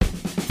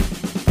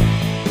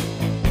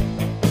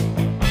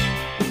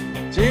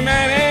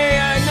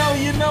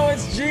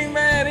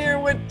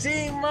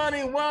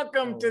T-Money.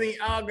 Welcome to the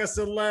August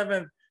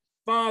 11th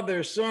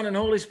Father, Son, and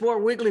Holy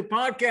Sport Weekly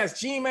Podcast.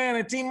 G-Man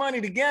and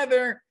T-Money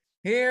together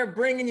here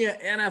bringing you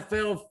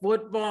NFL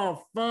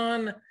football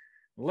fun.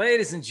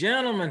 Ladies and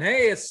gentlemen,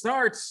 hey, it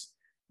starts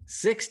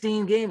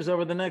 16 games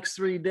over the next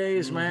 3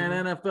 days, man.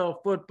 NFL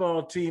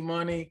football,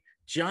 T-Money.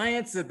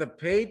 Giants at the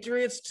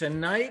Patriots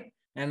tonight,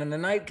 and in the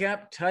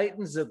nightcap,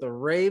 Titans at the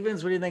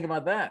Ravens. What do you think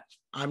about that?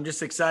 I'm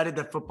just excited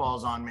that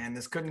football's on, man.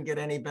 This couldn't get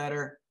any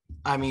better.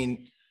 I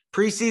mean,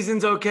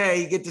 preseason's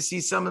okay. You get to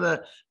see some of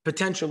the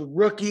potential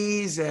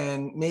rookies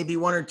and maybe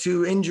one or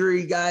two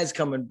injury guys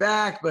coming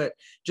back, but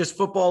just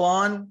football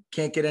on,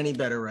 can't get any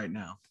better right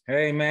now.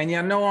 Hey, man,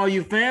 I know all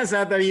you fans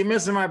out there, you're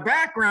missing my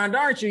background,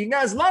 aren't you? You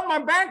guys love my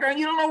background.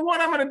 You don't know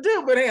what I'm going to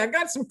do, but hey, I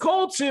got some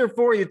Colts here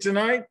for you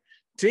tonight.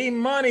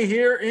 T-Money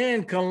here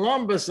in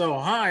Columbus,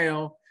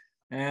 Ohio.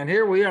 And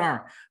here we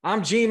are.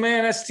 I'm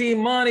G-Man, that's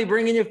T-Money,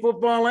 bringing you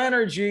football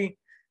energy.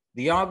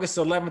 The August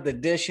 11th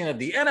edition of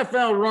the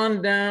NFL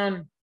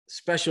Rundown,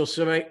 special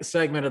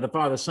segment of the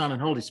Father, Son,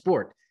 and Holy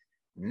Sport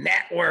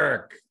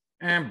Network.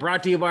 And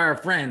brought to you by our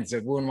friends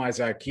at Woundwise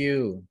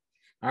IQ.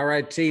 All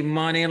right,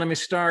 T-Money, let me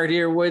start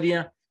here with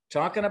you.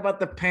 Talking about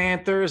the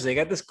Panthers. They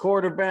got this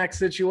quarterback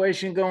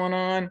situation going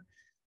on.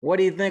 What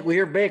do you think? We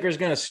hear Baker's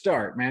going to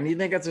start, man. You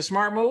think that's a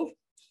smart move?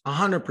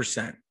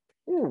 100%.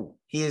 Ooh.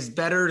 He is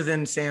better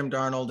than Sam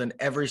Darnold in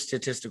every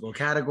statistical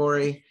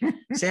category.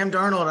 Sam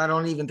Darnold, I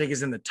don't even think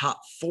is in the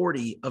top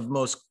 40 of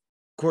most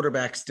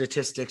quarterback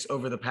statistics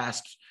over the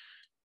past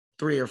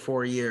 3 or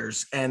 4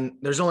 years. And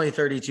there's only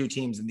 32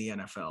 teams in the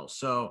NFL.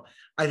 So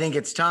I think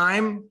it's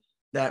time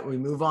that we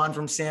move on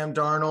from Sam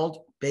Darnold.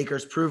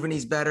 Baker's proven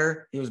he's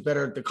better. He was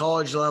better at the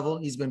college level.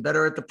 He's been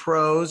better at the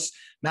pros.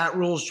 Matt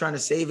Rule's trying to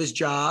save his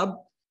job,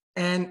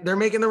 and they're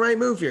making the right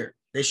move here.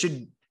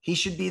 He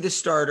should be the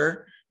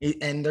starter,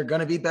 and they're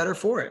going to be better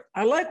for it.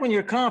 I like when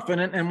you're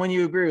confident and when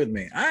you agree with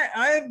me.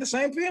 I have the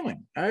same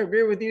feeling. I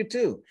agree with you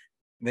too.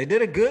 They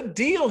did a good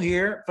deal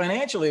here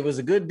financially. It was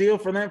a good deal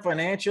for them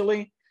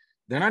financially.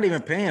 They're not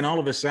even paying all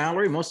of his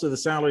salary. Most of the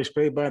salary is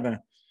paid by the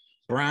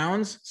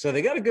Browns. So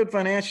they got a good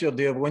financial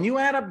deal. But when you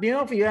add up,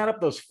 if you add up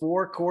those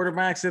 4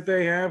 quarterbacks that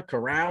they have,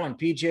 Corral and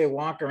PJ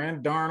Walker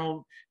and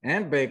Darnold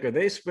and Baker,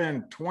 they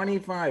spend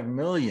 $25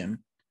 million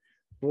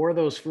for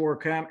those 4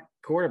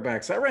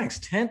 quarterbacks. That ranks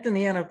 10th in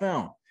the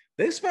NFL.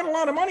 They spent a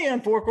lot of money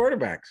on 4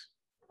 quarterbacks.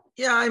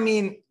 Yeah, I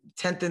mean,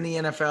 10th in the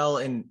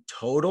NFL in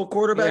total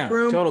quarterback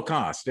room? Total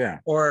cost, yeah.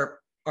 Or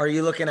are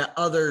you looking at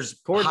others'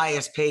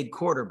 highest paid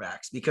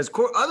quarterbacks? Because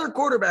other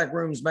quarterback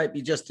rooms might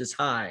be just as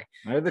high.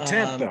 They're the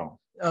 10th, though.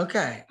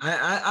 Okay.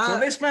 So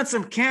they spent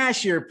some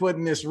cash here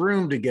putting this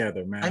room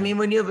together, man. I mean,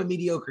 when you have a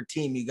mediocre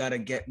team, you got to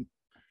get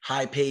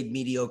high-paid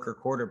mediocre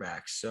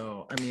quarterbacks.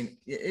 So, I mean,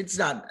 it's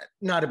not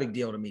a big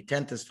deal to me.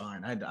 10th is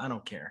fine. I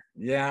don't care.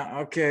 Yeah,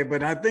 okay.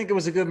 But I think it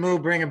was a good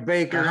move bringing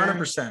Baker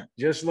 100%.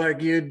 Just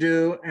like you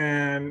do.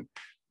 And,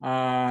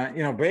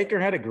 Baker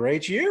had a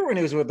great year when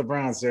he was with the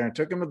Browns there and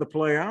took him to the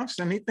playoffs.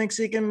 And he thinks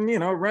he can,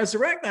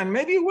 resurrect that. And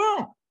maybe he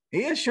will.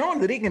 He has shown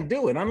that he can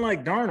do it,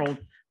 unlike Darnold,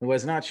 who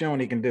has not shown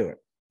he can do it.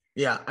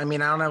 Yeah, I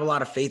mean, I don't have a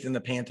lot of faith in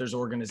the Panthers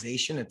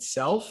organization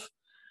itself.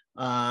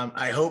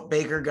 I hope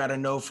Baker got a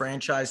no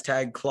franchise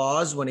tag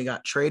clause when he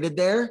got traded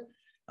there.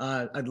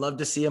 I'd love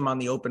to see him on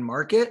the open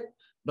market,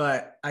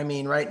 but I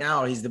mean, right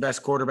now he's the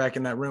best quarterback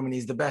in that room, and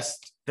he's the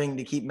best thing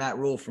to keep Matt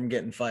Rule from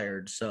getting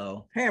fired.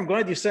 So, hey, I'm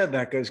glad you said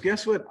that, because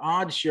guess what?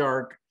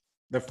 OddsShark,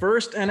 the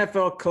first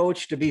NFL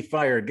coach to be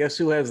fired, guess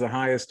who has the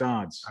highest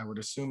odds? I would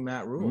assume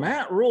Matt Rule.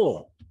 Matt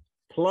Rule,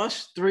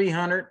 plus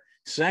 300.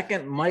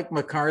 Second, Mike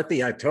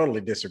McCarthy. I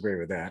totally disagree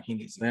with that.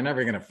 They're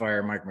never going to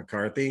fire Mike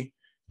McCarthy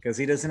because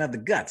he doesn't have the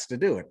guts to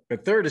do it.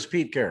 But third is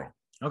Pete Carroll.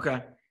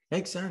 Okay.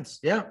 Makes sense.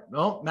 Yeah.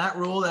 Well, Matt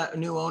Rule, that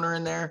new owner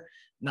in there,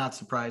 not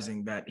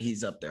surprising that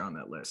he's up there on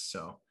that list.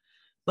 So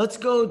let's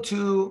go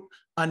to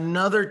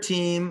another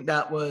team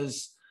that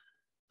was,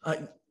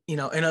 in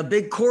a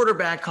big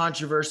quarterback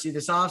controversy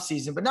this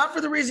offseason, but not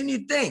for the reason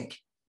you'd think,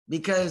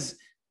 because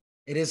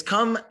it has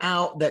come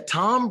out that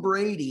Tom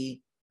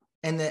Brady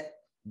and the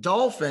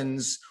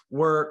Dolphins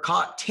were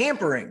caught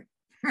tampering.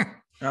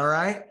 All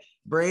right.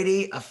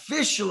 Brady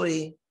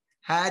officially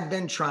had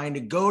been trying to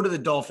go to the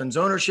Dolphins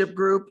ownership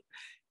group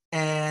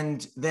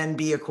and then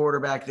be a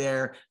quarterback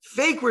there,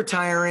 fake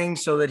retiring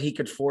so that he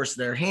could force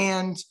their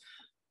hand.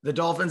 The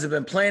Dolphins have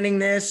been planning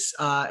this,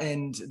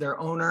 and their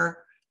owner,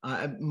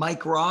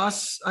 Mike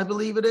Ross, I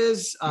believe it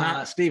is.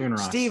 Stephen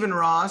Ross. Stephen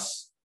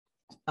Ross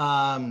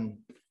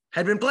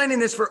had been planning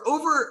this for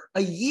over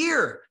a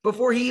year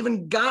before he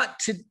even got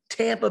to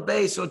Tampa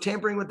Bay. So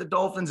tampering with the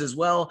Dolphins as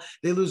well.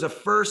 They lose a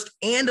first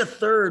and a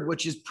third,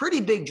 which is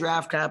pretty big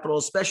draft capital,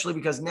 especially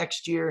because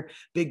next year,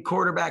 big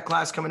quarterback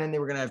class coming in. They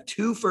were going to have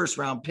 2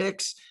 first-round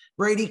picks.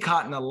 Brady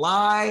caught in a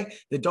lie.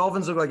 The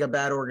Dolphins look like a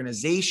bad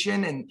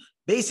organization and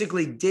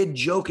basically did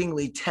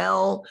jokingly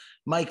tell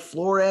Mike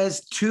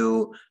Flores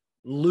to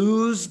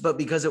lose, but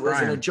because it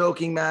was in a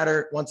joking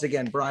matter, once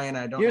again, Brian,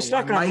 I don't You're know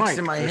stuck why on Mike's Mike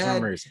in my for head.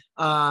 some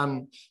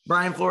reason.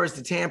 Brian Flores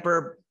to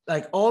tamper.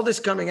 like all this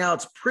coming out,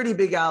 it's pretty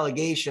big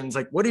allegations.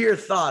 Like, what are your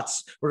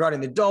thoughts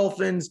regarding the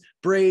Dolphins,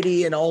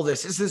 Brady, and all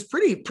this? This is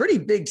pretty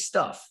big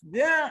stuff.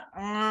 Yeah,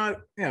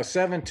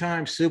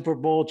 7-time Super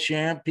Bowl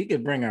champ. He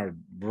could bring a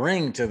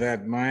ring to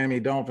that Miami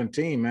Dolphin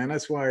team, man.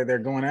 That's why they're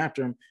going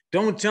after him.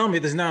 Don't tell me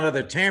there's not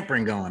other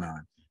tampering going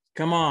on.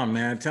 Come on,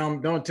 man.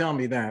 Don't tell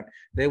me that.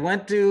 They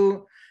went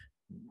to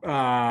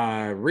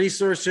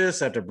research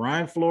this after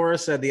Brian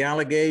Flores had the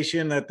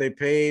allegation that they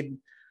paid,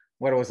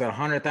 what was that,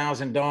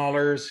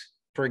 $100,000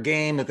 per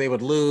game that they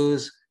would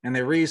lose. And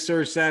they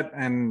researched that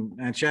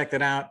and checked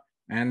it out.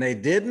 And they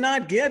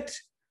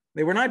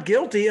were not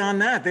guilty on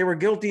that. They were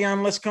guilty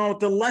on, let's call it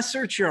the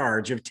lesser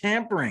charge of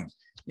tampering.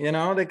 You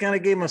know, they kind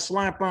of gave him a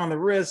slap on the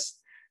wrist.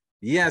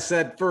 Yes,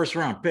 that first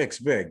round pick's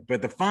big,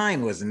 but the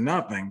fine was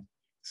nothing.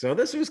 So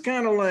this was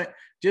kind of like,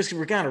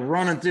 we're kind of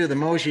running through the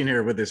motion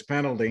here with this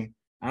penalty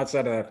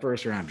outside of that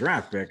first round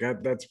draft pick.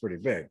 That's pretty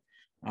big.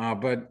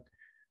 But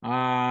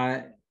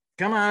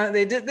come on,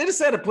 they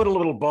just had to put a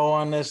little bow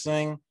on this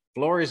thing.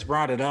 Flores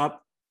brought it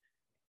up.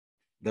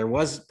 There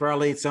was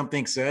probably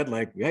something said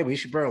like, hey, we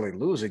should probably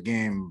lose a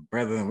game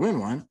rather than win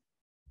one.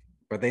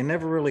 But they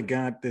never really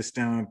got this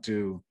down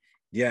to,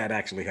 yeah, it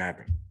actually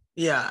happened.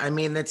 Yeah, I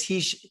mean, that's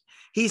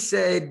he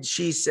said,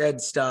 she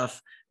said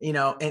stuff, you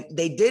know, and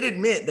they did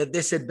admit that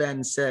this had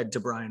been said to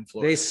Brian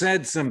Flores. They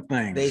said some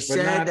things. They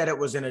said that it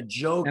was in a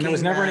joking and there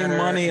was never any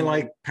money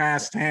like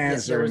passed hands.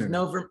 Yes, there was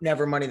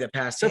never money that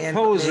passed hands.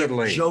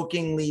 Supposedly.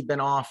 Jokingly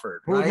been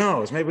offered. Who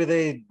knows? Maybe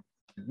they...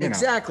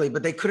 Exactly,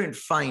 but they couldn't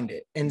find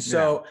it. And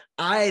so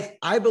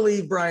I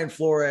believe Brian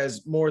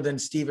Flores more than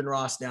Stephen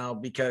Ross now,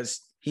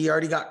 because he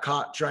already got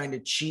caught trying to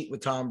cheat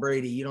with Tom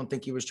Brady. You don't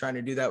think he was trying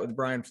to do that with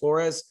Brian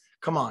Flores?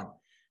 Come on.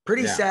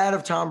 Pretty sad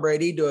of Tom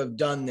Brady to have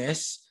done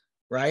this,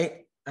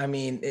 right? I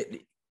mean,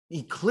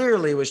 he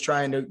clearly was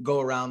trying to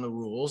go around the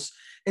rules.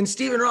 And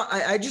Stephen Ross,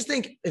 I just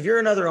think if you're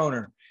another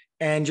owner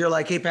and you're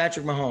like, hey,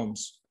 Patrick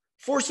Mahomes,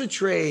 force a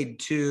trade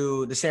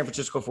to the San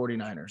Francisco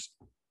 49ers.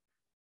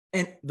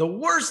 And the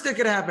worst that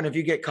could happen if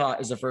you get caught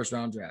is a first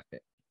round draft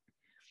pick.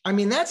 I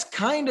mean, that's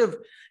kind of,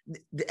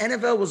 the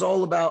NFL was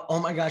all about, oh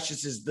my gosh,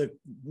 this is the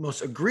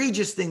most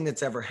egregious thing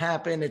that's ever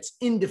happened. It's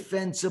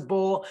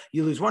indefensible.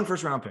 You lose one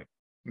first round pick.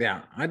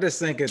 Yeah, I just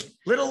think it's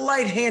little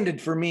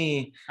light-handed for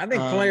me. I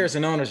think players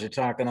and owners are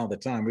talking all the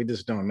time. We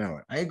just don't know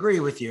it. I agree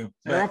with you.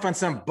 They're off on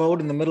some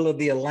boat in the middle of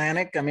the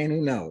Atlantic. I mean,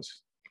 who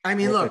knows? I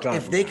mean, look,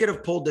 if they could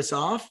have pulled this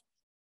off,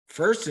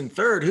 first and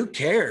third, who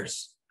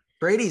cares?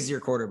 Brady's your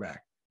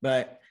quarterback.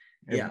 But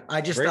yeah, I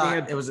just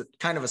thought it was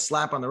kind of a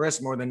slap on the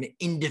wrist more than an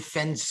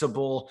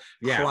indefensible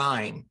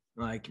crime.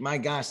 Like, my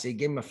gosh, they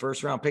gave him a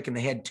first round pick and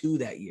they had 2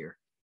 that year.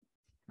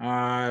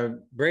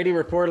 Brady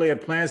reportedly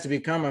had plans to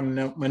become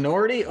a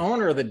minority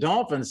owner of the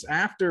Dolphins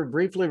after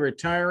briefly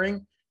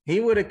retiring.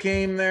 He would have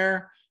came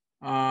there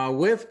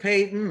with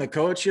Peyton, the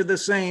coach of the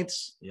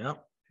Saints.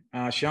 Yep.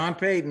 Sean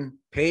Payton.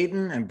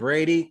 Peyton and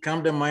Brady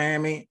come to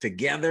Miami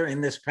together in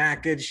this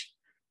package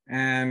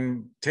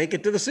and take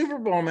it to the Super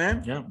Bowl,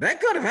 man. Yeah. That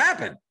could have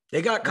happened.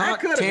 They got caught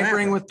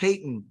tampering with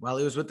Peyton while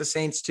he was with the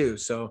Saints too.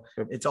 So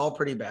it's all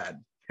pretty bad.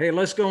 Hey,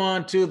 let's go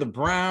on to the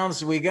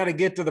Browns. We got to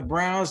get to the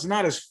Browns.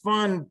 Not as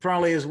fun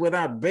probably as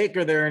without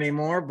Baker there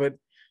anymore, but,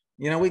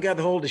 you know, we got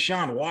the whole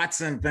Deshaun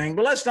Watson thing.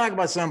 But let's talk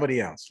about somebody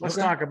else. Let's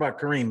talk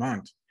about Kareem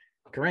Hunt.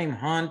 Kareem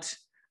Hunt,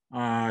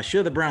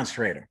 should the Browns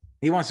trade him?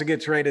 He wants to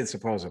get traded,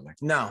 supposedly.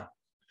 No,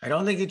 I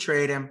don't think you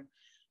trade him.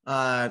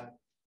 The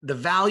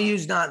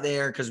value's not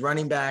there because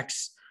running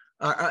backs,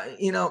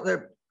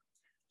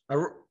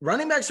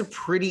 running backs are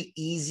pretty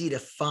easy to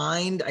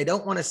find. I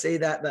don't want to say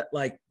that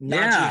like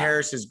Najee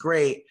Harris is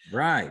great.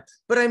 Right.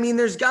 But I mean,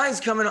 there's guys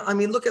coming. I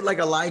mean, look at like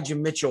Elijah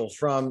Mitchell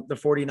from the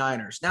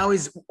 49ers. Now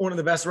he's one of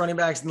the best running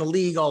backs in the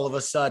league all of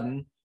a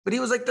sudden, but he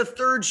was like the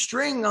 3rd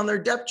string on their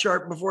depth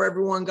chart before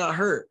everyone got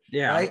hurt.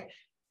 Yeah. Right.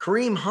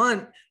 Kareem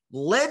Hunt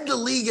led the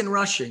league in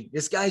rushing.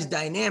 This guy's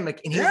dynamic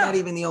and he's not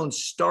even the own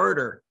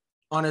starter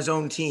on his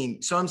own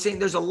team. So I'm saying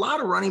there's a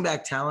lot of running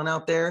back talent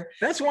out there.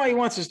 That's why he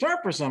wants to start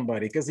for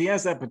somebody, because he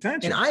has that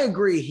potential. And I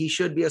agree. He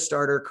should be a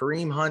starter.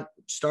 Kareem Hunt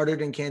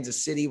started in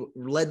Kansas City,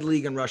 led the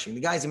league in rushing. The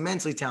guy's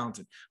immensely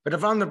talented. But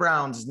if I'm the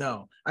Browns,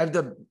 no. I have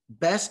the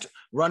best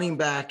running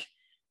back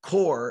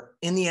core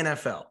in the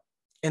NFL.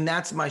 And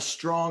that's my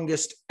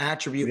strongest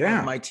attribute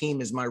of my team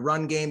is my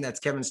run game.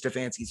 That's Kevin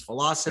Stefanski's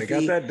philosophy.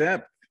 They got that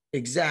depth.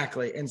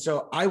 Exactly. And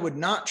so I would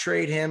not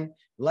trade him.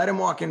 Let him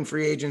walk in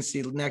free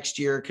agency next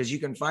year because you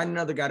can find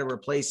another guy to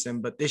replace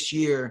him. But this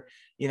year,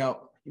 you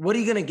know, what are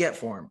you going to get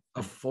for him?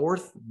 A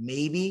 4th,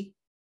 maybe?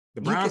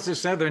 The Browns have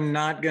said they're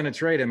not going to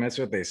trade him. That's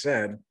what they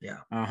said. Yeah.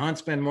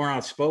 Hunt's been more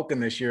outspoken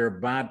this year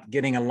about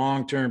getting a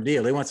long-term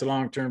deal. He wants a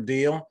long-term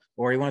deal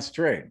or he wants to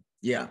trade.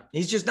 Yeah.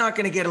 He's just not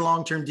going to get a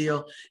long-term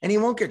deal and he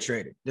won't get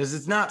traded because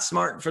it's not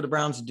smart for the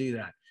Browns to do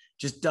that.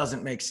 Just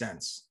doesn't make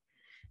sense.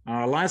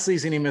 Last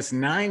season, he missed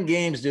 9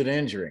 games due to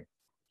injury.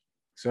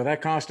 So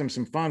that cost him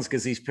some funds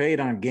because he's paid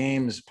on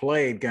games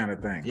played kind of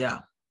thing. Yeah.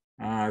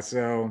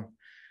 So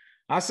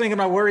I was thinking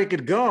about where he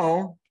could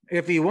go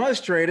if he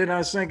was traded. I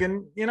was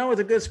thinking, you know, what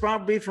a good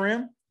spot would be for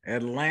him?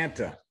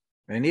 Atlanta.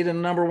 They need a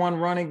number one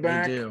running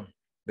back. They do.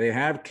 They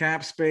have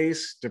cap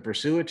space to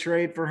pursue a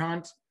trade for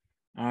Hunt.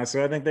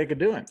 So I think they could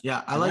do it.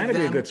 Yeah, I like them.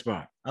 That'd be a good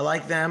spot. I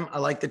like them. I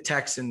like the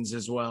Texans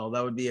as well.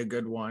 That would be a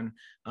good one.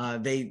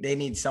 They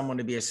need someone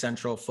to be a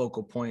central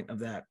focal point of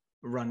that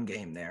run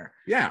game there.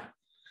 Yeah.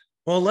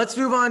 Well, let's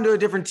move on to a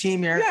different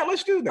team here. Yeah,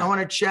 let's do that. I want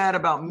to chat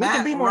about Matt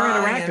Ryan. We can be more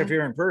interactive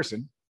here in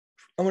person.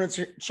 I want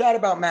to chat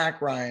about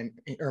Matt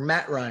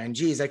Ryan.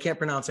 Geez, I can't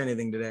pronounce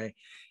anything today.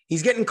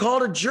 He's getting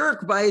called a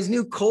jerk by his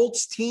new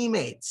Colts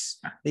teammates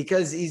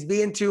because he's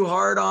being too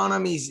hard on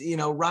them. He's,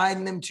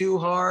 riding them too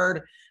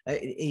hard.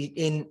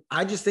 And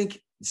I just think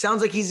it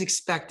sounds like he's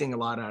expecting a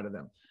lot out of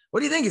them. What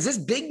do you think? Is this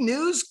big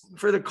news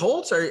for the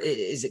Colts, or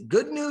is it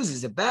good news?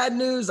 Is it bad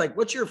news? Like,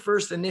 what's your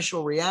first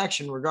initial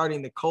reaction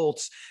regarding the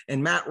Colts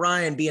and Matt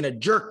Ryan being a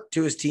jerk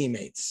to his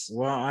teammates?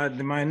 Well,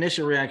 my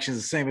initial reaction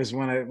is the same as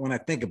when I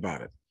think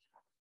about it.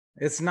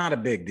 It's not a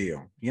big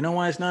deal. You know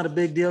why it's not a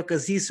big deal?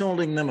 Because he's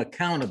holding them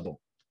accountable.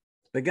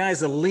 The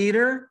guy's a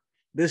leader.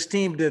 This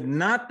team did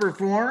not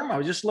perform. I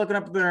was just looking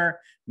up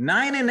there,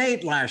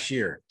 9-8 last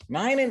year.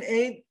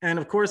 9-8, and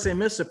of course they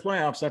missed the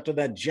playoffs after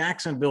that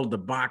Jacksonville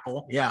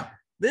debacle. Yeah.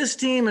 This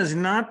team is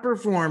not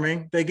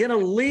performing. They get a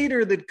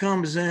leader that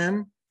comes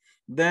in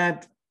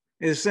that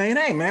is saying,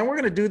 hey, man, we're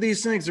going to do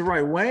these things the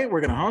right way.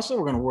 We're going to hustle.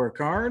 We're going to work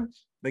hard.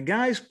 The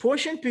guy's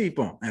pushing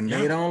people, and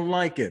they don't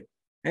like it.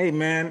 Hey,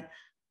 man,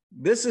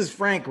 this is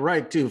Frank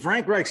Reich, too.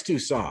 Frank Reich's too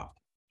soft.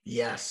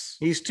 Yes.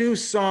 He's too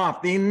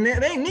soft. They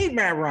need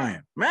Matt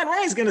Ryan. Matt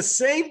Ryan's going to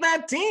save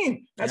that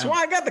team. That's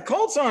why I got the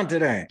Colts on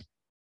today.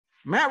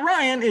 Matt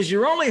Ryan is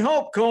your only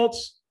hope,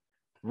 Colts.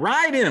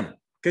 Ride him.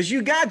 Because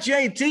you got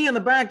JT in the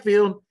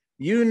backfield.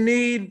 You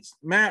need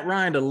Matt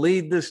Ryan to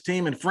lead this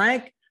team. And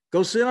Frank,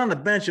 go sit on the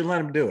bench and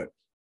let him do it.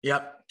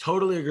 Yep.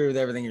 Totally agree with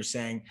everything you're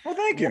saying. Well,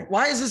 thank you.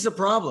 Why is this a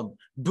problem?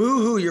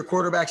 Boo-hoo, your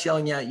quarterback's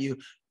yelling at you.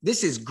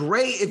 This is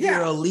great if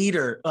you're a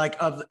leader, like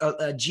of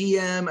a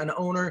GM, an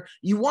owner.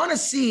 You want to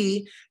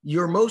see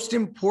your most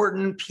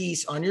important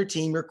piece on your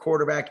team, your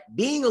quarterback,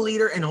 being a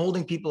leader and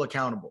holding people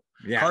accountable.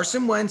 Yeah.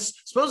 Carson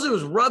Wentz supposedly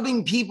was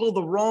rubbing people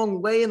the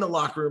wrong way in the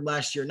locker room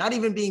last year, not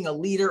even being a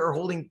leader or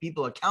holding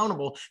people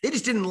accountable. They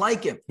just didn't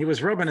like him. He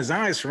was rubbing his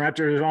eyes from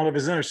after all of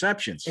his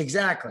interceptions.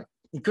 Exactly.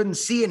 He couldn't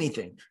see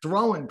anything,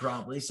 throwing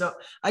probably. So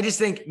I just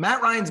think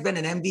Matt Ryan's been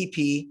an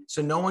MVP,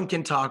 so no one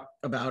can talk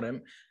about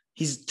him.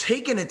 He's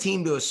taken a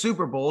team to a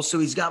Super Bowl, so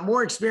he's got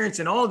more experience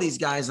than all these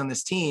guys on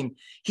this team.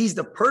 He's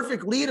the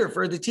perfect leader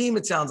for the team,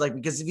 it sounds like,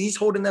 because if he's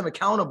holding them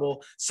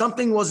accountable,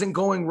 something wasn't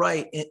going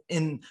right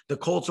in the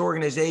Colts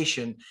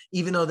organization,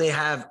 even though they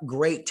have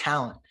great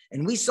talent.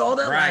 And we saw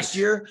that last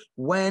year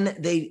when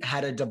they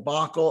had a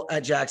debacle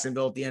at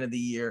Jacksonville at the end of the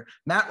year.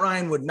 Matt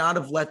Ryan would not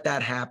have let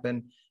that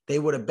happen. They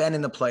would have been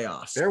in the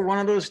playoffs. They're one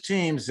of those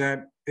teams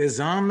that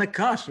is on the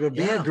cusp of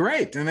being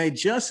great, and they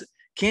just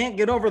can't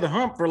get over the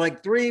hump for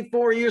like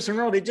 3-4 years in a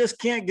row. They just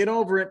can't get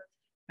over it.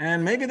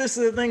 And maybe this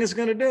is the thing that's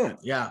going to do it.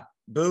 Yeah.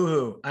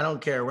 Boo-hoo. I don't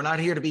care. We're not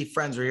here to be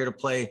friends. We're here to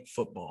play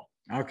football.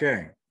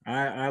 Okay.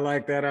 I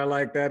like that. I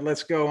like that.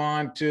 Let's go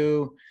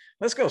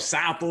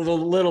south a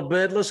little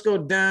bit. Let's go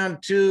down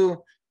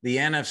to the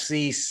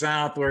NFC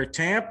South where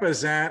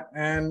Tampa's at.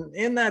 And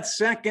in that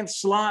second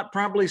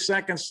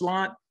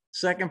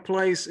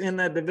place in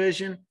that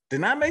division.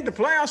 Did not make the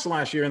playoffs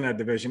last year in that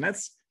division.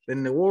 That's the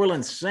New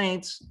Orleans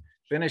Saints.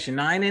 Finished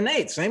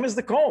 9-8, same as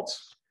the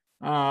Colts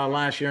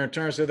last year in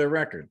terms of their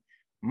record.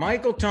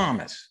 Michael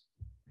Thomas,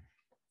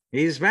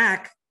 he's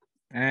back.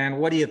 And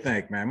what do you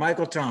think, man?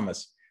 Michael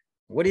Thomas,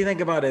 what do you think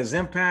about his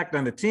impact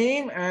on the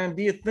team? And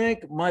do you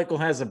think Michael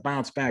has a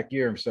bounce back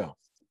year himself?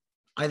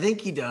 I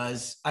think he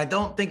does. I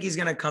don't think he's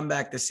going to come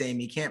back the same.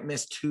 He can't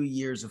miss 2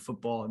 years of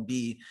football and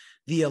be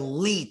the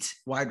elite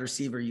wide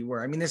receiver you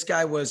were. I mean, this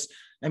guy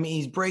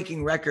he's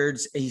breaking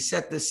records. He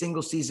set the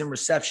single season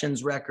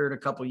receptions record a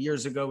couple of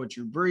years ago with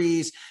Drew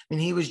Brees. I mean,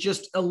 he was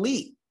just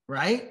elite,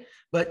 right?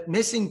 But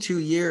missing 2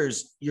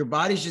 years, your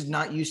body's just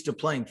not used to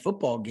playing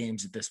football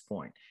games at this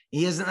point.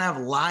 He doesn't have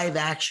live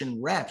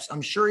action reps.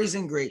 I'm sure he's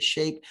in great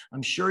shape.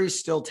 I'm sure he's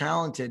still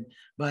talented,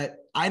 but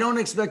I don't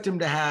expect him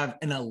to have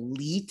an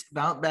elite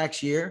bounce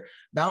back year.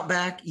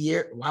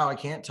 Wow, I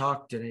can't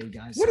talk today,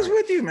 guys. What is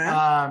with you,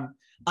 man?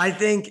 I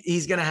think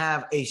he's going to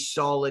have a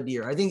solid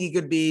year. I think he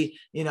could be,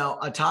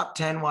 a top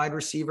 10 wide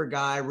receiver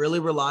guy, really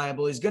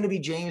reliable. He's going to be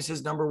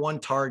Jameis's number one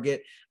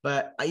target.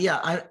 But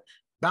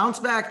bounce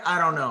back, I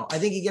don't know. I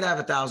think he could have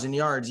 1,000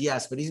 yards,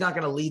 yes, but he's not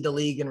going to lead the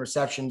league in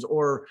receptions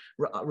or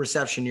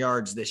reception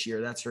yards this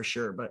year. That's for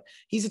sure. But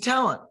he's a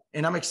talent,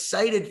 and I'm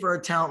excited for a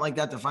talent like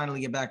that to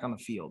finally get back on the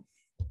field.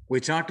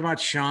 We talked about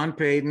Sean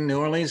Payton, New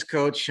Orleans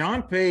coach.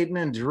 Sean Payton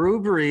and Drew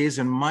Brees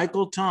and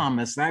Michael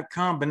Thomas, that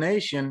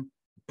combination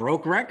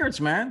broke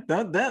records, man.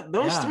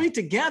 Those three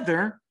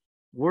together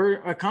were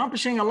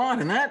accomplishing a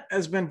lot, and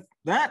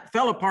that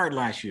fell apart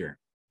last year.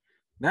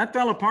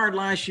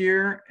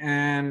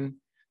 And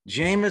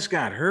Jameis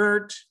got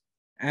hurt,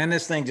 and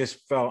this thing just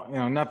fell.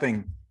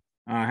 Nothing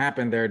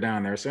happened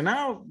down there. So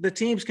now the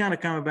team's kind of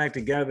coming back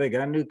together. They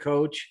got a new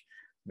coach.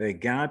 They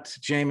got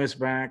Jameis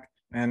back.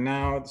 And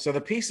now, so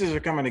the pieces are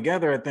coming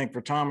together, I think,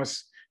 for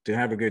Thomas to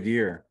have a good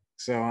year.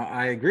 So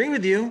I agree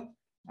with you.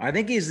 I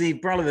think he's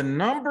probably the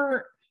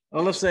number,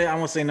 well, let's say, I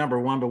won't say number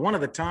one, but one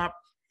of the top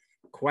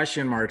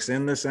question marks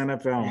in this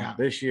NFL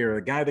this year.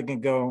 A guy that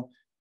can go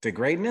to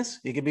greatness.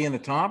 He could be in the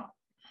top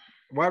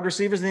wide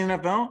receivers in the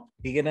NFL.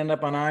 He could end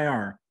up on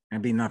IR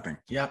and be nothing.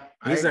 Yep.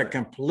 He's a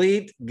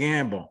complete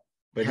gamble.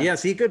 But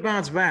yes, he could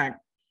bounce back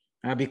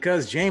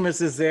because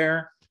Jameis is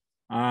there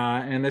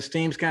and this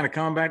team's kind of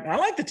come back. I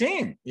like the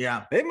team.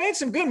 Yeah. They've made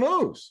some good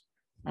moves.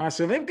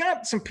 So they've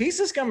got some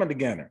pieces coming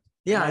together.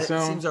 Yeah, so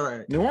it seems all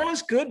right. New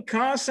Orleans could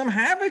cause some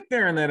havoc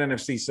there in that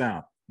NFC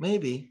South.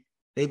 Maybe.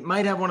 They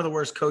might have one of the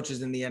worst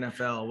coaches in the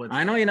NFL. With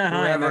I know you're not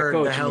high on that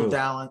coach. The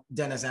hell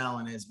Dennis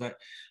Allen is, but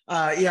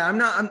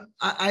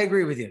I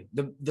agree with you.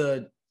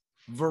 The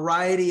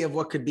variety of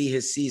what could be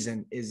his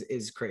season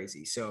is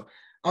crazy. So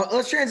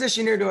let's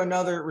transition here to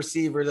another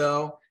receiver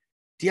though.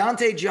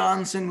 Deontay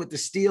Johnson with the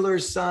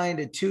Steelers signed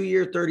a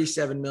 2-year,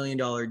 $37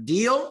 million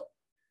deal.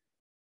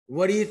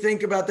 What do you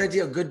think about that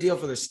deal? Good deal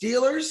for the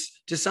Steelers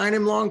to sign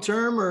him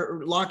long-term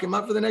or lock him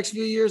up for the next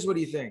few years? What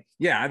do you think?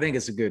 Yeah, I think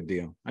it's a good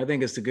deal.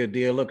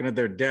 Looking at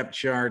their depth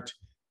chart,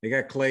 they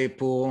got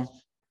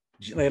Claypool.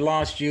 They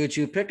lost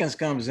Juju. Pickens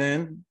comes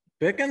in.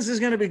 Pickens is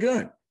going to be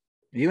good.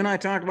 You and I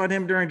talked about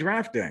him during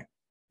draft day.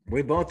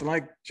 We both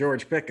like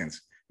George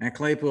Pickens. And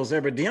Claypool's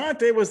there. But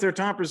Deontay was their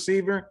top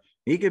receiver.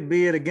 He could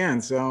be it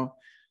again. So,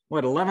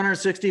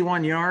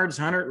 1,161 yards,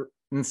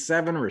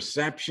 107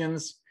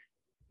 receptions.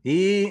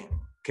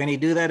 Can he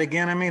do that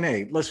again? I mean,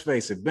 hey, let's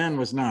face it. Ben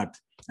was not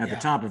at the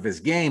top of his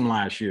game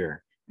last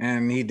year,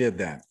 and he did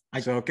that.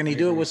 So can he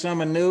do it with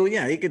someone new?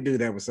 Yeah, he could do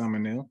that with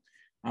someone new.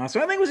 So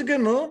I think it was a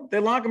good move. They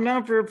lock him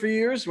down for a few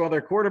years while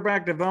their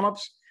quarterback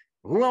develops.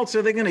 Who else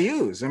are they going to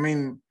use? I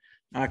mean,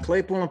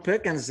 Claypool and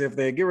Pickens, if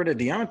they get rid of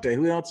Deontay,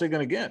 who else are they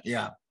going to get?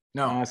 Yeah.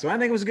 No. So I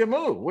think it was a good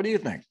move. What do you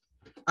think?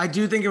 I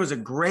do think it was a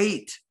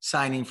great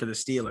signing for the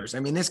Steelers. I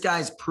mean, this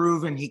guy's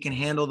proven he can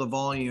handle the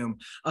volume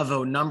of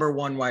a number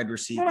one wide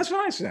receiver. Well, that's what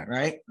I said.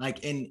 Right?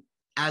 Like, and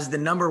as the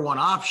number one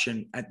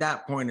option at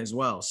that point as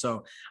well.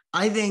 So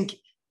I think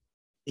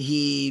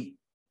he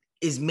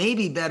is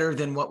maybe better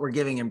than what we're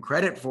giving him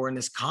credit for in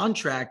this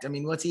contract. I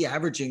mean, what's he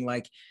averaging?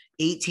 Like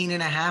 18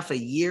 and a half a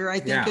year, I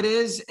think it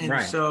is.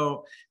 And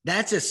so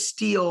that's a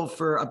steal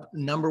for a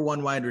number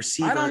one wide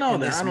receiver. I don't know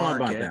that.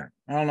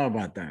 I don't know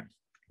about that.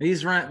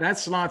 He's right. That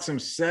slots him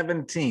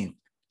 17th.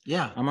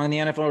 Yeah. Among the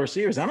NFL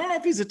receivers. I don't know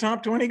if he's a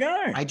top 20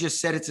 guy. I just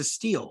said it's a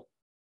steal.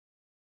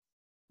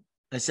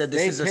 I said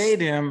they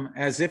paid him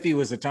as if he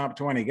was a top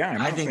 20 guy.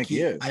 I don't think he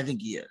is. I think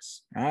he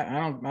is. I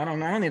don't know. I don't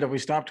know if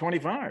he's top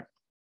 25.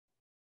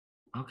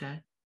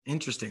 Okay.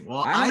 Interesting.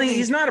 Well, I think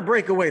he's not a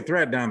breakaway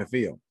threat down the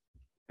field.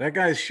 That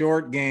guy's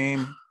short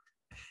game.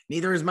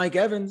 Neither is Mike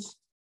Evans.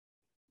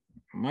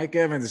 Mike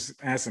Evans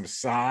has some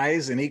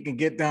size, and he can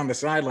get down the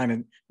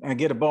sideline and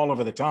get a ball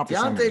over the top.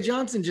 Deontay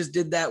Johnson just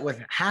did that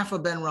with half a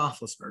Ben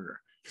Roethlisberger.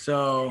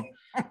 So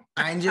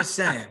I'm just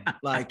saying,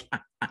 like,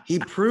 he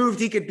proved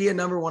he could be a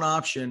number one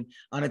option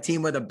on a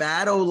team with a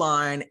bad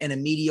O-line and a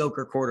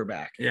mediocre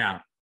quarterback. Yeah.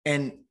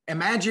 And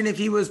imagine if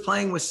he was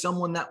playing with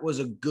someone that was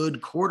a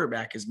good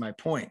quarterback, is my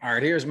point. All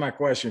right, here's my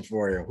question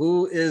for you.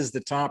 Who is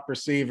the top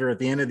receiver at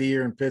the end of the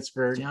year in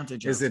Pittsburgh? Deontay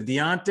Johnson. Is it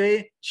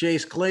Deontay,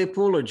 Chase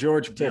Claypool, or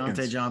George Pickens?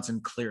 Deontay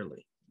Johnson,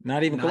 clearly.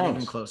 Not even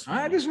close.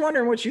 I'm just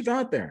wondering what you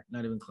thought there.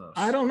 Not even close.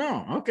 I don't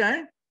know.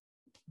 Okay.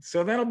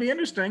 So that'll be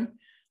interesting.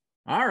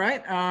 All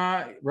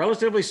right.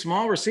 Relatively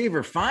small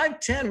receiver,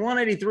 5'10",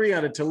 183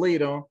 out of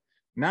Toledo.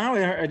 Now,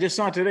 I just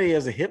saw today he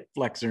has a hip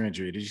flexor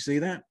injury. Did you see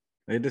that?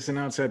 They just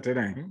announced that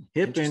today.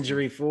 Hip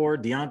injury for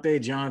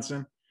Deontay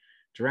Johnson,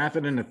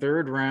 drafted in the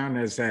 3rd round,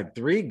 has had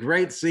 3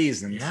 great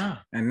seasons. Yeah.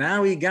 And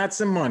now he got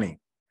some money.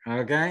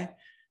 Okay.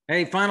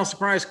 Hey, final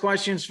surprise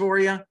questions for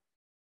you.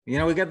 You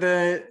know, we got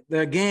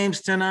the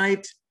games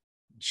tonight.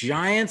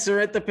 Giants are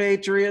at the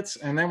Patriots,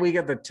 and then we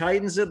got the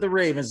Titans at the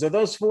Ravens. So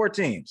those 4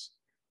 teams,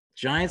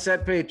 Giants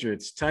at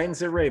Patriots,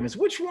 Titans at Ravens.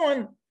 Which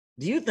one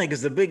do you think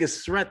is the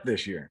biggest threat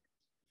this year?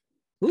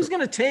 Who's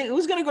going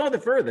to go the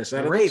furthest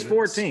out of these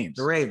 4 teams?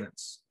 The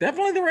Ravens.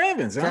 Definitely the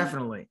Ravens. Huh?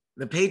 Definitely.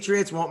 The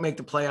Patriots won't make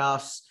the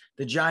playoffs.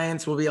 The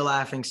Giants will be a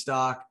laughing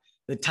stock.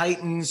 The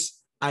Titans,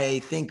 I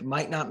think,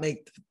 might not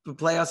make the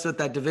playoffs with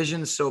that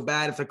division so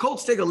bad. If the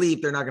Colts take a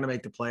leap, they're not going to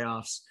make the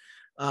playoffs.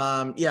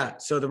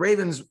 So the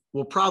Ravens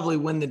will probably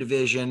win the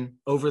division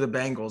over the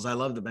Bengals. I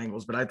love the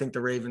Bengals, but I think the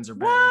Ravens are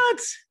better.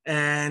 What?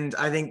 And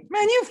I think,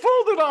 man, you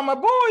folded on my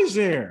boys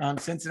here.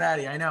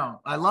 Cincinnati. I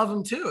know. I love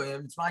them too.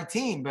 It's my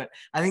team, but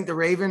I think the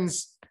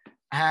Ravens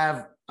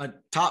have a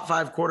top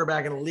 5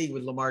 quarterback in the league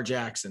with Lamar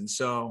Jackson.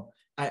 So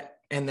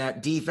and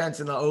that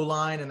defense and the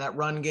O-line and that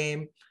run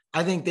game,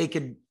 I think they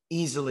could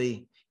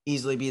easily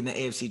be in the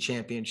AFC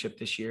Championship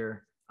this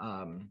year.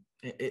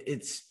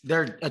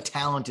 They're a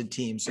talented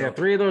team. So yeah,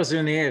 3 of those are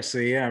in the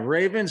AFC. Yeah,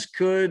 Ravens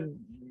could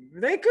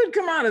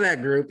come out of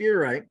that group. You're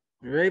right.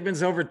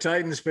 Ravens over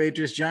Titans,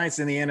 Patriots, Giants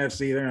in the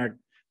NFC.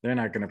 They're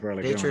not going to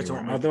probably Patriots go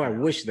anywhere, although I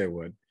wish they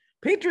would.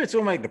 Patriots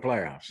will make the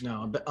playoffs.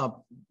 No,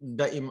 I'll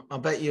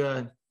bet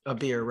you a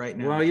beer right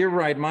now. Well, you're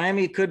right.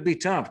 Miami could be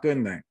tough,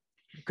 couldn't they?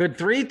 Could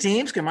 3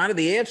 teams come out of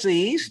the AFC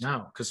East?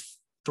 No, because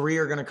 3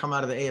 are going to come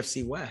out of the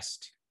AFC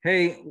West.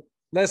 Hey,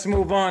 let's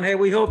move on. Hey,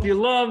 we hope you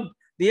love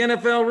the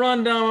NFL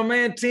Rundown. My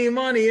man, Team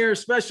Money here,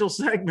 special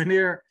segment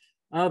here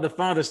of the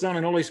Father, Son,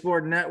 and Holy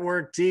Sport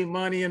Network, Team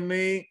Money and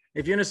me.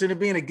 If you're interested in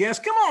being a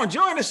guest, come on,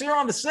 join us here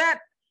on the set.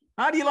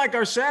 How do you like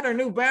our set, our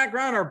new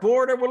background, our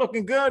border? We're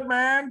looking good,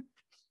 man.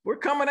 We're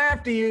coming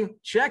after you.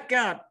 Check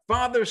out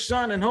Father,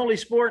 Son, and Holy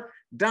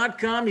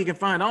Sport.com. You can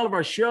find all of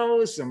our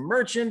shows, some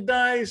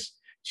merchandise.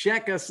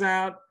 Check us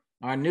out,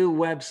 our new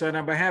website.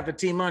 On behalf of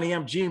Team Money,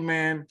 I'm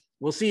G-Man.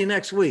 We'll see you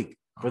next week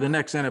for the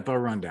next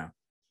NFL Rundown.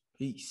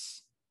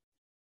 Peace.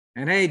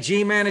 And hey,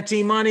 G-Man and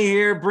Team Money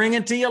here,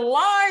 bringing to you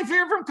live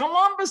here from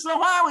Columbus,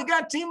 Ohio. We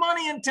got Team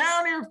Money in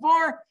town here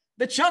for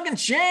the Chug and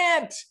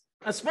Chant,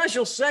 a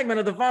special segment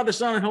of the Father,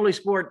 Son, and Holy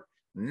Sport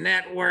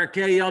Network.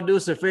 Hey, y'all do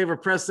us a favor,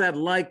 press that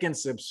like and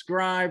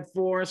subscribe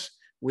for us.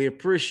 We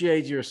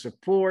appreciate your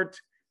support.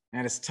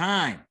 And it's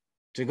time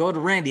to go to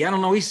Randy. I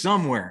don't know, he's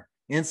somewhere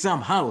in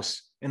some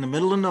house in the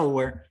middle of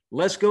nowhere.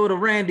 Let's go to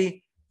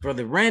Randy for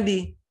the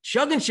Randy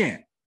Chug and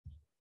Chant.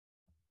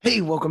 Hey,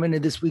 welcome into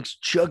this week's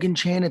Chug and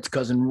Chant. It's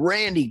cousin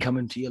Randy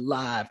coming to you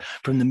live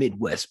from the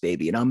Midwest,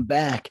 baby. And I'm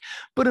back,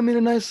 but I'm in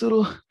a nice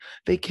little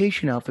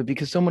vacation outfit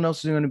because someone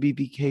else is going to be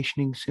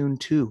vacationing soon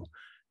too.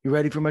 You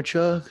ready for my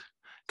chug?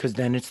 Because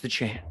then it's the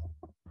chant.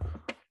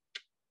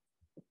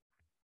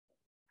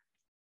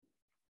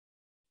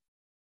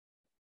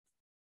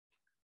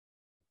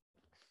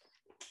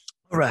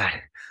 All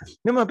right.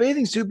 Now my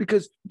bathing suit,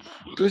 because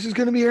this is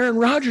going to be Aaron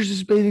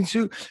Rodgers' bathing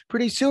suit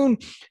pretty soon.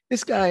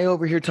 This guy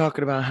over here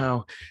talking about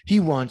how he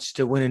wants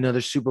to win another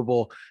Super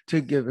Bowl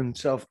to give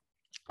himself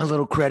a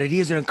little credit. He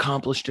isn't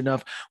accomplished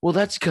enough. Well,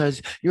 that's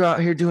because you're out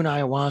here doing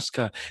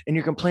ayahuasca and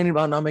you're complaining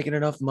about not making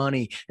enough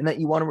money and that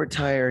you want to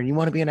retire and you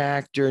want to be an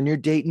actor and you're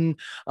dating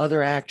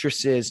other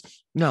actresses.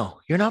 No,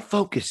 you're not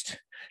focused.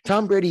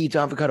 Tom Brady eats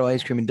avocado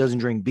ice cream and doesn't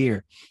drink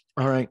beer.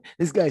 All right.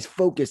 This guy's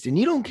focused and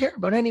you don't care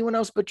about anyone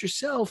else but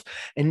yourself.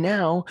 And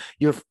now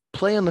your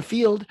play on the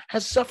field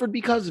has suffered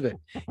because of it.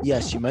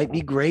 Yes, you might be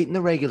great in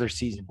the regular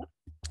season,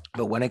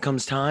 but when it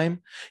comes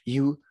time,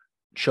 you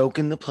choke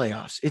in the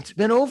playoffs. It's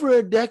been over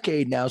a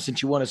decade now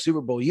since you won a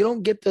Super Bowl. You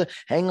don't get to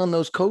hang on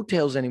those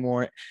coattails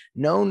anymore.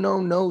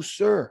 No,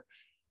 sir.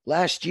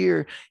 Last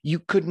year, you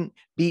couldn't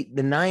beat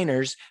the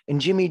Niners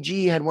and Jimmy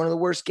G had one of the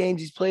worst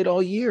games he's played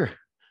all year.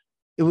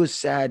 It was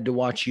sad to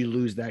watch you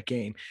lose that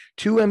game.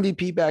 2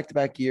 MVP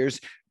back-to-back years,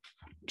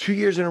 2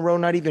 years in a row,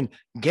 not even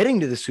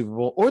getting to the Super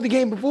Bowl or the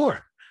game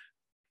before.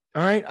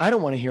 All right. I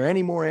don't want to hear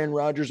any more Aaron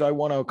Rodgers. I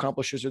want to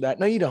accomplish this or that.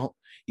 No, you don't.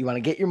 You want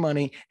to get your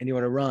money and you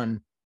want to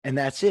run. And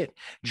that's it.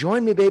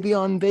 Join me, baby,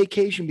 on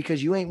vacation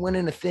because you ain't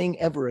winning a thing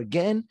ever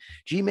again.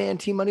 G-Man,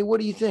 Team Money,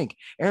 what do you think?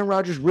 Aaron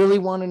Rodgers really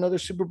won another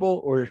Super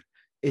Bowl or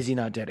is he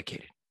not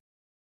dedicated?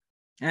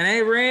 And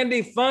hey,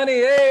 Randy, funny.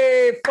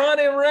 Hey,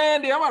 funny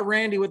Randy. How about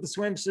Randy with the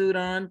swimsuit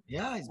on?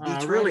 Yeah, he's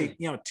beach really,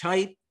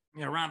 tight,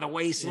 around the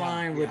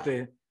waistline with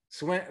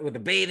the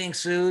bathing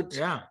suit.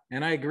 Yeah.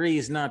 And I agree,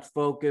 he's not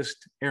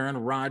focused. Aaron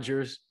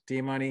Rodgers,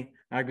 Team Money.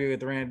 I agree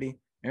with Randy.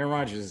 Aaron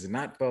Rodgers is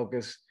not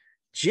focused.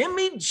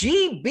 Jimmy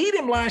G beat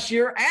him last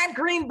year at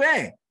Green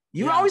Bay.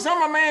 You always tell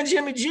my man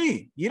Jimmy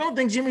G. You don't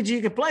think Jimmy G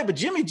can play, but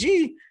Jimmy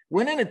G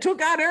went in and took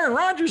out Aaron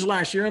Rodgers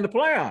last year in the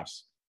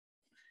playoffs.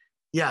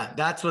 Yeah,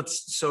 that's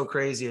what's so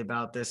crazy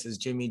about this is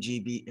Jimmy G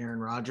beat Aaron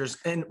Rodgers.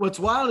 And what's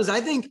wild is I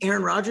think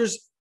Aaron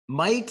Rodgers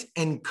might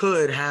and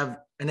could have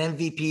an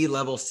MVP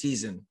level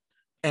season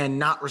and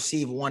not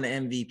receive one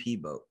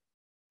MVP vote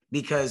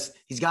because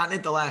he's gotten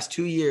it the last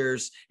 2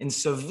 years and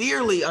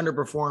severely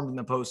underperformed in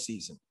the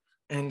postseason.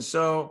 And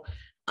so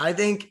I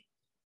think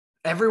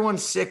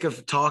everyone's sick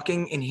of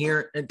talking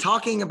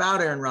talking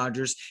about Aaron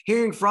Rodgers,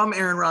 hearing from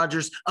Aaron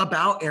Rodgers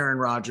about Aaron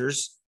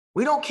Rodgers.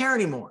 We don't care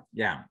anymore.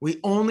 Yeah. We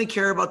only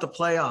care about the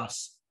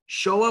playoffs.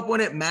 Show up when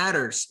it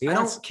matters. I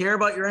don't care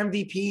about your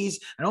MVPs.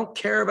 I don't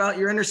care about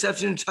your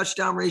interception and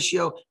touchdown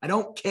ratio. I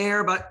don't care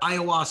about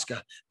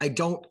ayahuasca. I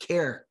don't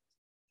care.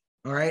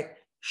 All right.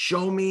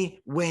 Show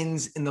me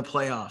wins in the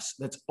playoffs.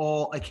 That's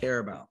all I care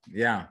about.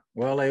 Yeah.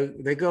 Well,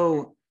 they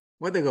go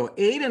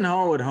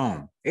 8-0 at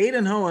home,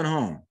 8-0 at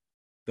home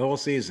the whole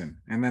season.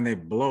 And then they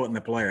blow it in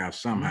the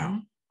playoffs somehow. Mm-hmm.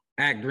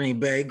 At Green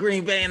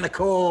Bay in the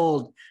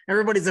cold.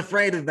 Everybody's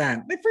afraid of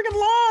that. They freaking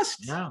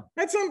lost. Yeah.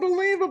 That's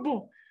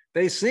unbelievable.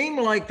 They seem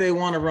like they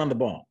want to run the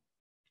ball.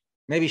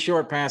 Maybe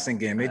short passing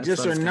game. They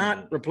just are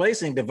not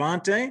replacing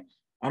Devontae.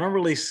 I don't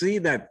really see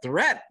that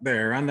threat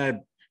there on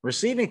that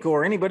receiving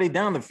core, anybody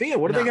down the field.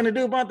 What are they going to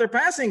do about their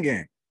passing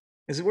game?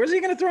 Where's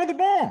he going to throw the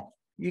ball?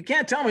 You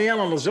can't tell me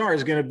Alan Lazard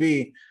is going to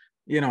be,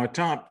 a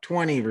top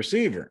 20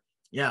 receiver.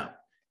 Yeah.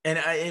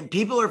 And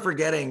people are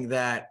forgetting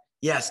that,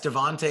 yes,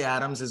 Devontae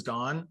Adams is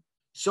gone.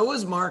 So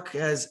is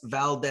Marquez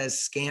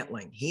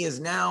Valdez-Scantling. He is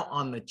now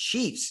on the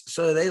Chiefs.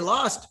 So they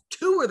lost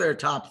 2 of their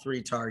top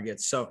 3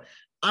 targets. So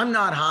I'm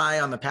not high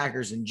on the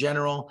Packers in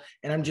general,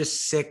 and I'm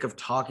just sick of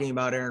talking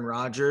about Aaron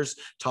Rodgers.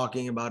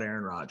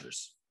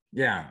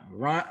 Yeah.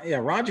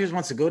 Rodgers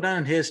wants to go down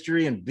in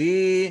history and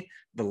be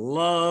the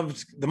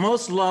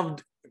most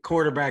loved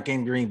quarterback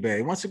in Green Bay.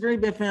 He wants the Green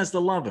Bay fans to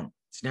love him.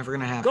 It's never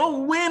going to happen.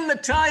 Go win the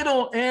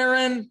title,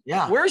 Aaron.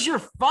 Yeah. Where's your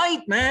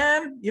fight,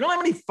 man? You don't have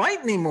any fight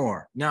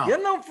anymore. No. You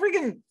have no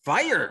freaking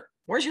fire.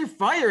 Where's your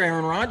fire,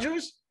 Aaron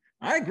Rodgers?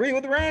 I agree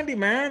with Randy,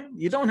 man.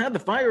 You don't have the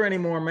fire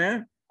anymore,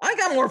 man. I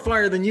got more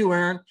fire than you,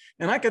 Aaron,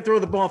 and I can throw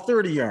the ball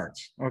 30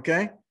 yards,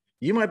 okay?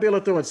 You might be able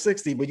to throw it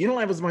 60, but you don't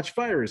have as much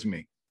fire as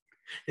me.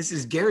 This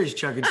is Gary's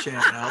chug and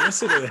chant now.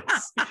 Listen to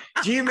this.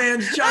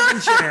 G-Man's chug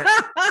and chant.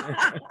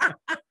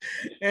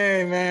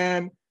 Hey,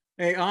 man.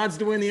 Hey, odds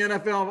to win the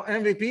NFL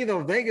MVP,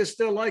 though. Vegas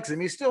still likes him.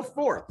 He's still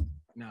fourth.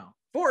 No.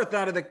 Fourth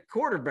out of the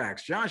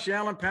quarterbacks. Josh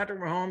Allen, Patrick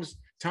Mahomes,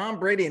 Tom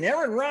Brady, and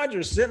Aaron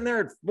Rodgers sitting there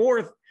at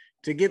fourth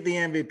to get the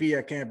MVP.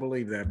 I can't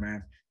believe that,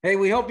 man. Hey,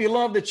 we hope you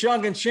love the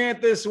chug and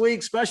chant this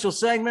week. Special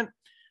segment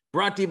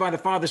brought to you by the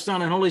Father,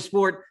 Son, and Holy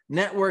Sport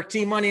Network.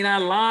 Team Money Night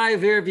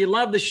live here. If you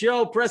love the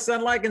show, press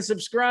that like and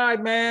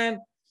subscribe, man.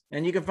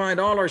 And you can find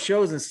all our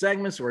shows and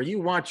segments where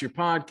you watch your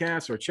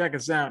podcasts or check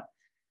us out,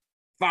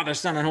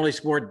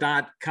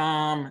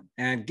 FatherSonAndHolySport.com,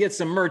 and get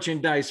some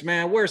merchandise,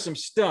 man. Wear some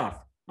stuff.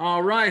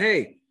 All right.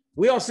 Hey,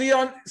 we all see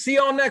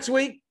y'all next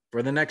week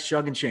for the next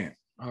chug and chant.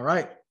 All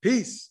right.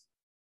 Peace.